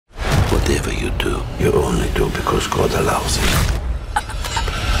Whatever you do, you only do because God allows it.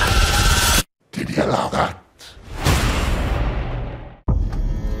 Did he allow that?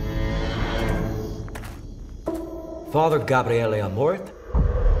 Father Gabriele Amorth.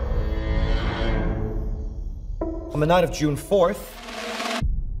 On the night of June 4th,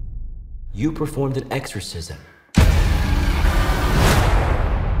 you performed an exorcism.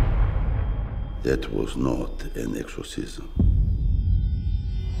 That was not an exorcism.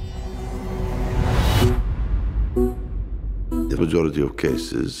 The majority of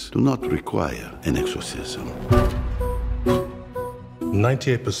cases do not require an exorcism.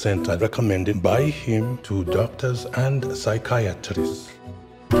 98% are recommended by him to doctors and psychiatrists.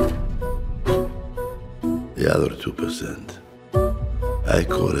 The other 2%, I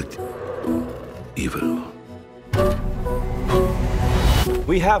call it evil.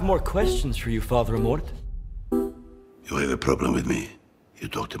 We have more questions for you, Father Amorth. You have a problem with me? You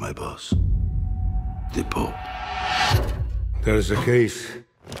talk to my boss, the Pope. There is a case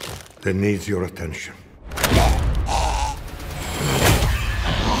that needs your attention.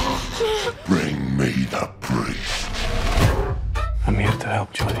 Bring me the priest. I'm here to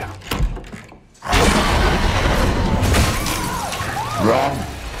help, Julia. Wrong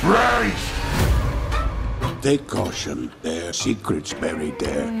priest! Take caution. There are secrets buried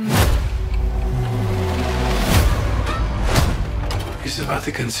there. Is the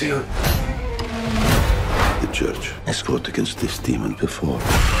Vatican sealed? The Church has fought against this demon before.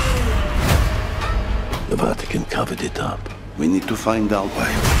 The Vatican covered it up. We need to find out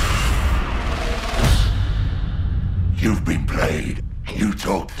why. You've been played. You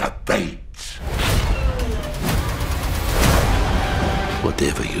talk the bait.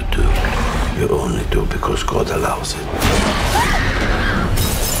 Whatever you do, you only do because God allows it.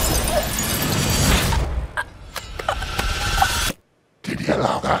 Did he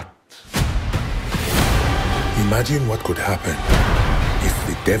allow that? Imagine what could happen if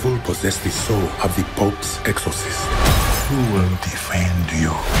the devil possessed the soul of the Pope's exorcist. Who will defend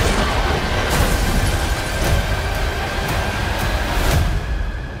you?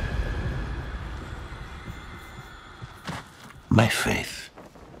 My faith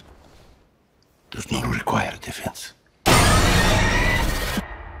does not require defense.